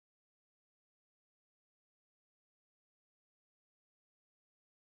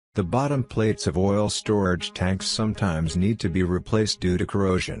The bottom plates of oil storage tanks sometimes need to be replaced due to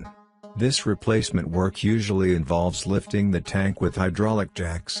corrosion. This replacement work usually involves lifting the tank with hydraulic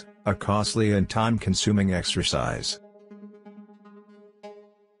jacks, a costly and time-consuming exercise.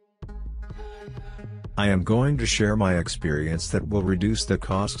 I am going to share my experience that will reduce the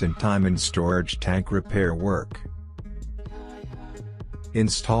cost and time in storage tank repair work.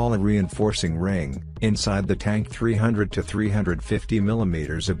 Install a reinforcing ring inside the tank 300 to 350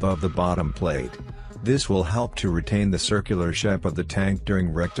 mm above the bottom plate. This will help to retain the circular shape of the tank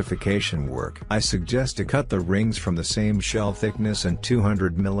during rectification work. I suggest to cut the rings from the same shell thickness and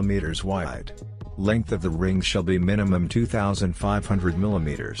 200 mm wide. Length of the rings shall be minimum 2500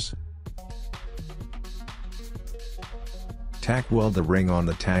 mm. Tack weld the ring on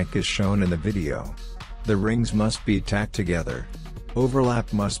the tank as shown in the video. The rings must be tacked together.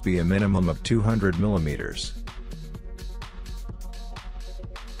 Overlap must be a minimum of 200 mm.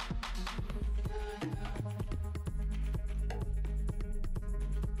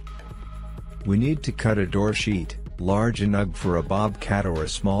 We need to cut a door sheet, large enough for a bobcat or a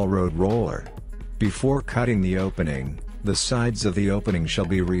small road roller. Before cutting the opening, the sides of the opening shall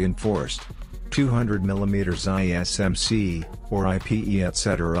be reinforced. 200 mm ISMC, or IPE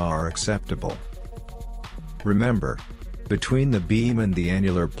etc. are acceptable. Remember, between the beam and the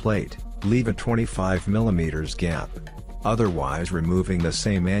annular plate, leave a 25 mm gap. Otherwise removing the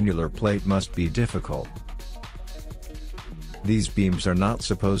same annular plate must be difficult. These beams are not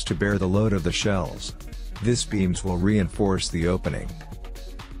supposed to bear the load of the shells. These beams will reinforce the opening.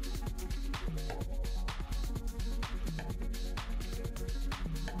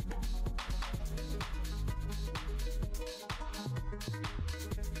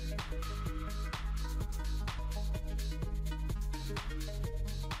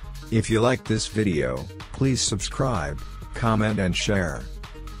 If you like this video, please subscribe, comment and share.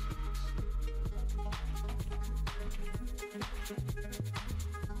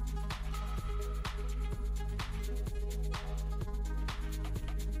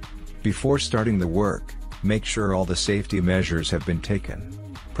 Before starting the work, make sure all the safety measures have been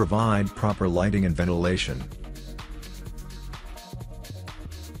taken. Provide proper lighting and ventilation.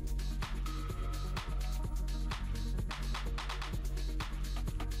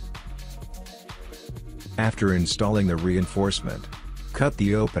 After installing the reinforcement, cut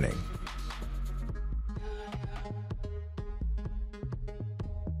the opening.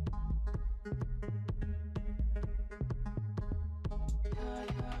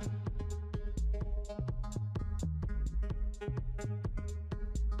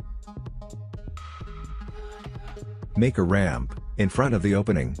 Make a ramp in front of the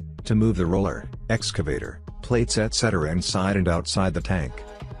opening to move the roller, excavator, plates etc. inside and outside the tank.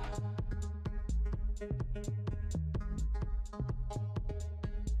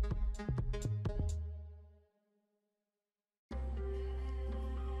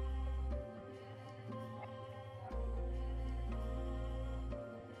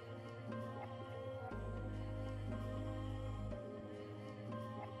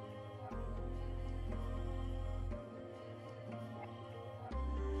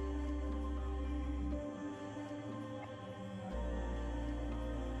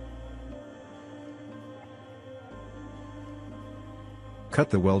 Cut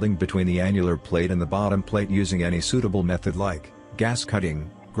the welding between the annular plate and the bottom plate using any suitable method like gas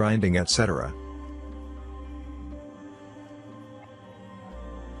cutting, grinding etc.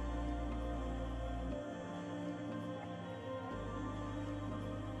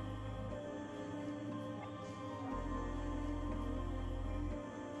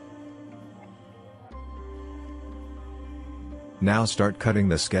 Now start cutting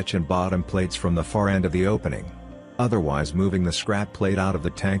the sketch and bottom plates from the far end of the opening. Otherwise moving the scrap plate out of the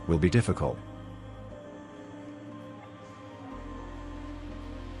tank will be difficult.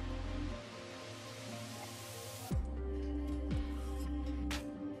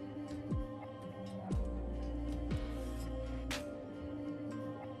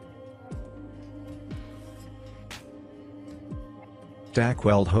 Stack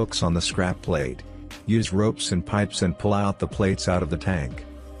weld hooks on the scrap plate. Use ropes and pipes and pull out the plates out of the tank.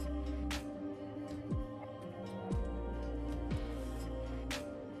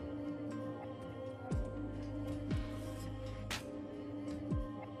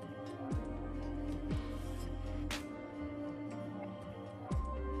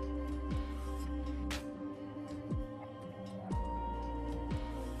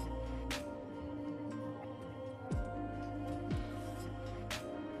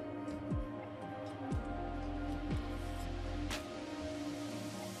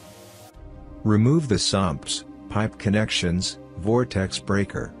 Remove the sumps, pipe connections, vortex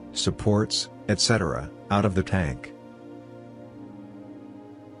breaker, supports, etc., out of the tank.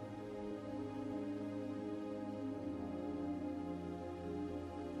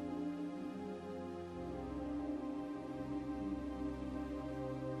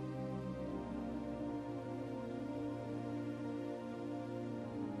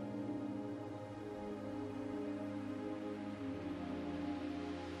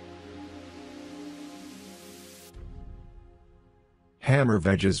 Hammer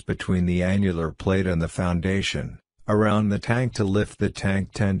wedges between the annular plate and the foundation, around the tank to lift the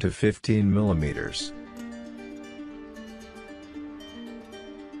tank 10 to 15 millimeters.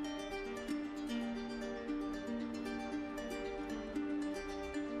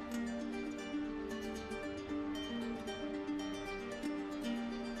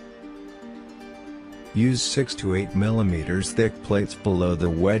 Use 6 to 8 millimeters thick plates below the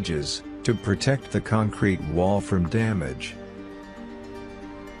wedges, to protect the concrete wall from damage.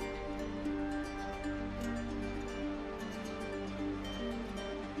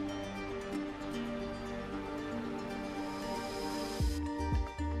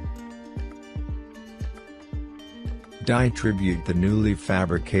 Distribute the newly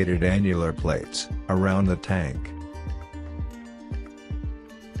fabricated annular plates around the tank.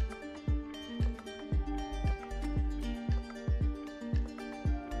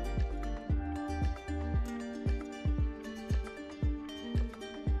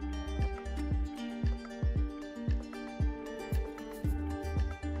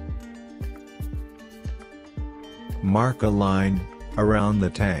 Mark a line around the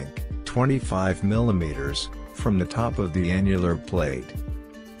tank, 25 millimeters, from the top of the annular plate.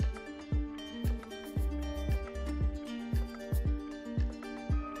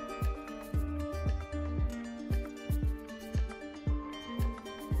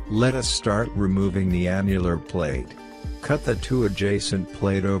 Let us start removing the annular plate. Cut the two adjacent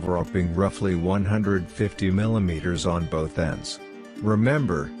plate overlapping roughly 150 millimeters on both ends.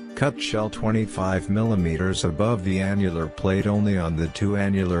 Remember, cut shell 25 millimeters above the annular plate only on the two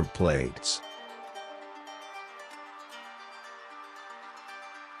annular plates.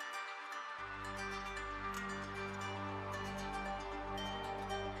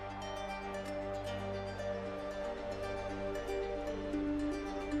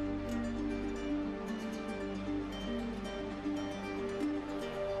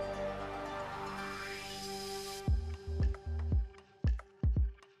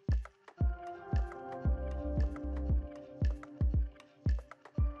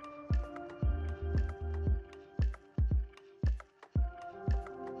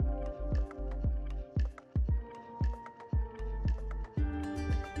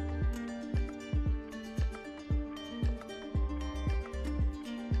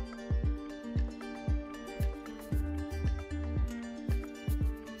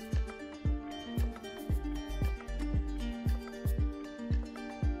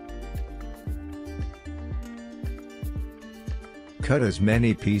 Cut as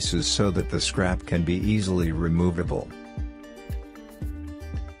many pieces so that the scrap can be easily removable.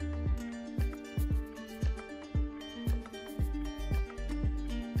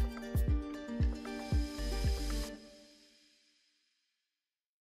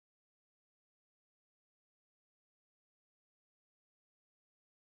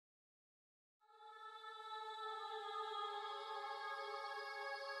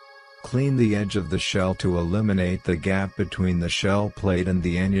 Clean the edge of the shell to eliminate the gap between the shell plate and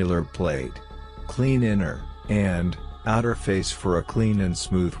the annular plate. Clean inner and outer face for a clean and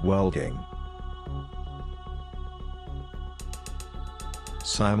smooth welding.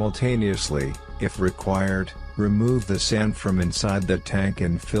 Simultaneously, if required, remove the sand from inside the tank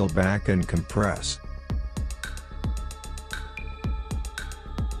and fill back and compress.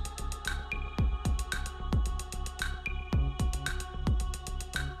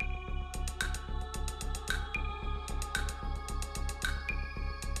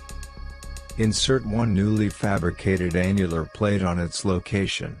 Insert one newly fabricated annular plate on its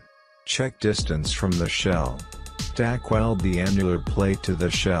location. Check distance from the shell. Tack weld the annular plate to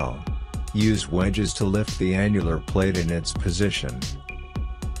the shell. Use wedges to lift the annular plate in its position.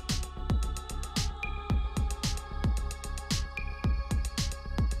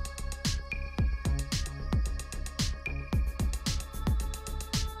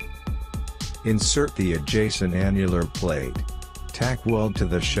 Insert the adjacent annular plate. Tack weld to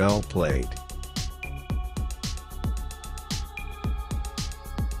the shell plate.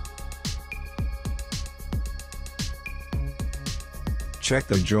 Check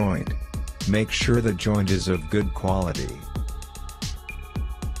the joint. Make sure the joint is of good quality.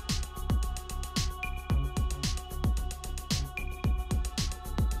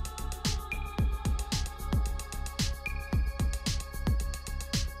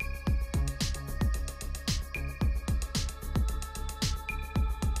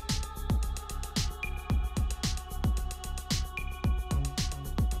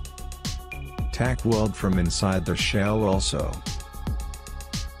 tack weld from inside the shell also.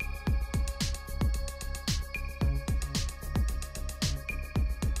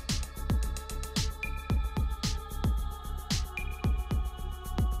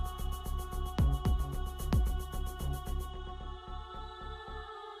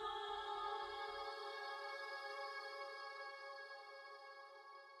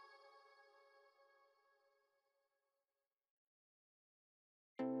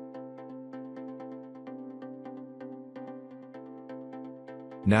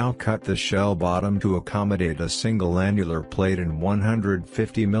 Now cut the shell bottom to accommodate a single annular plate and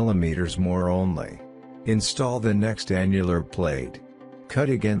 150 mm more only. Install the next annular plate. Cut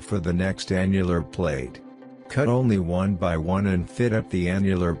again for the next annular plate. Cut only one by one and fit up the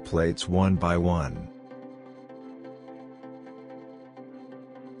annular plates one by one.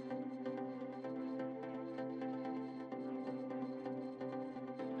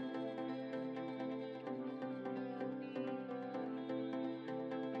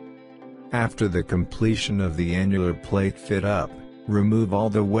 After the completion of the annular plate fit up, remove all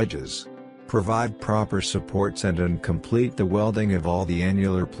the wedges. Provide proper supports and complete the welding of all the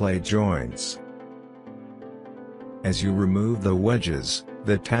annular plate joints. As you remove the wedges,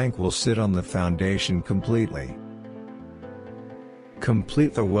 the tank will sit on the foundation completely.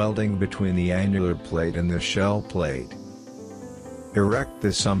 Complete the welding between the annular plate and the shell plate. Erect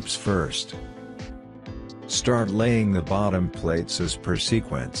the sumps first. Start laying the bottom plates as per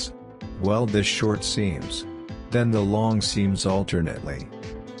sequence. Weld the short seams, then the long seams alternately.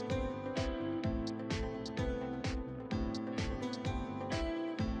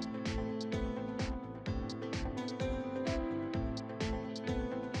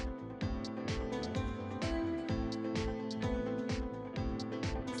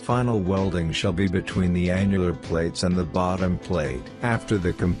 Final welding shall be between the annular plates and the bottom plate. After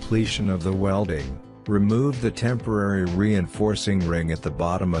the completion of the welding, remove the temporary reinforcing ring at the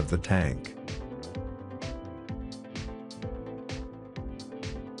bottom of the tank.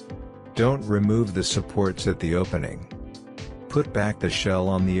 Don't remove the supports at the opening. Put back the shell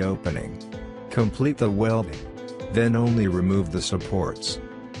on the opening. Complete the welding. Then only remove the supports.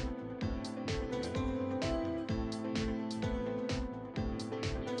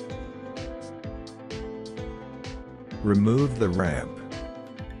 Remove the ramp.